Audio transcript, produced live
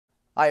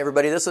Hi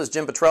everybody, this is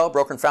Jim Bottrell,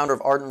 broker and founder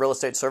of Ardent Real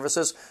Estate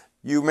Services.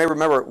 You may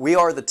remember, we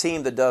are the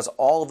team that does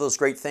all of those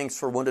great things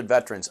for wounded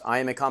veterans. I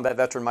am a combat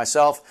veteran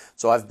myself,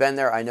 so I've been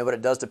there. I know what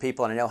it does to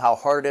people, and I know how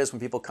hard it is when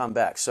people come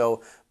back.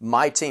 So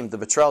my team, the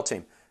Bottrell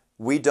Team,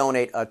 we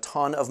donate a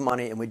ton of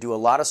money, and we do a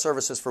lot of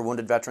services for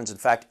wounded veterans. In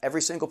fact,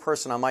 every single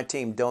person on my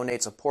team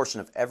donates a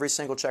portion of every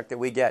single check that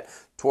we get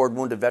toward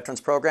Wounded Veterans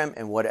Program,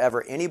 and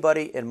whatever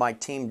anybody in my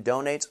team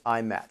donates,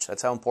 I match.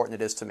 That's how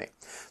important it is to me.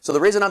 So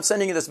the reason I'm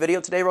sending you this video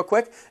today real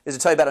quick is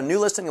to tell you about a new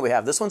listing that we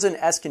have. This one's in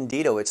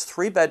Escondido. It's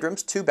 3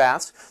 bedrooms, 2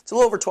 baths. It's a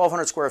little over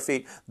 1,200 square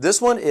feet. This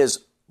one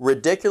is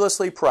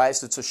ridiculously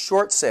priced. It's a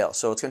short sale,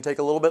 so it's going to take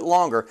a little bit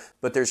longer,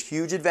 but there's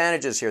huge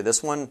advantages here.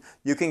 This one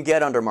you can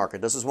get under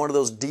market. This is one of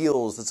those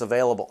deals that's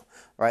available.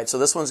 All right, so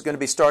this one's going to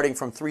be starting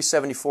from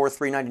 $374,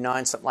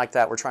 $399, something like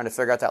that. We're trying to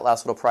figure out that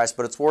last little price,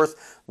 but it's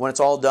worth, when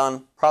it's all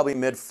done, probably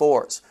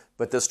mid-4s.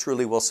 But this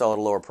truly will sell at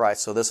a lower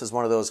price. So this is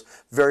one of those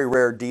very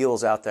rare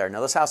deals out there.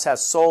 Now this house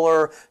has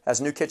solar,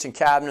 has new kitchen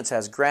cabinets,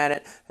 has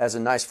granite, has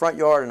a nice front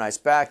yard, a nice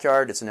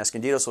backyard. It's in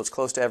Escondido, so it's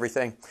close to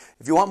everything.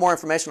 If you want more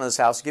information on this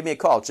house, give me a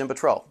call. Jim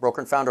Bottrell,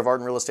 broker and founder of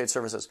Ardent Real Estate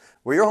Services.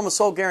 Where your home is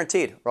sold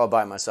guaranteed, or I'll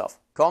buy it myself.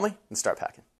 Call me and start packing.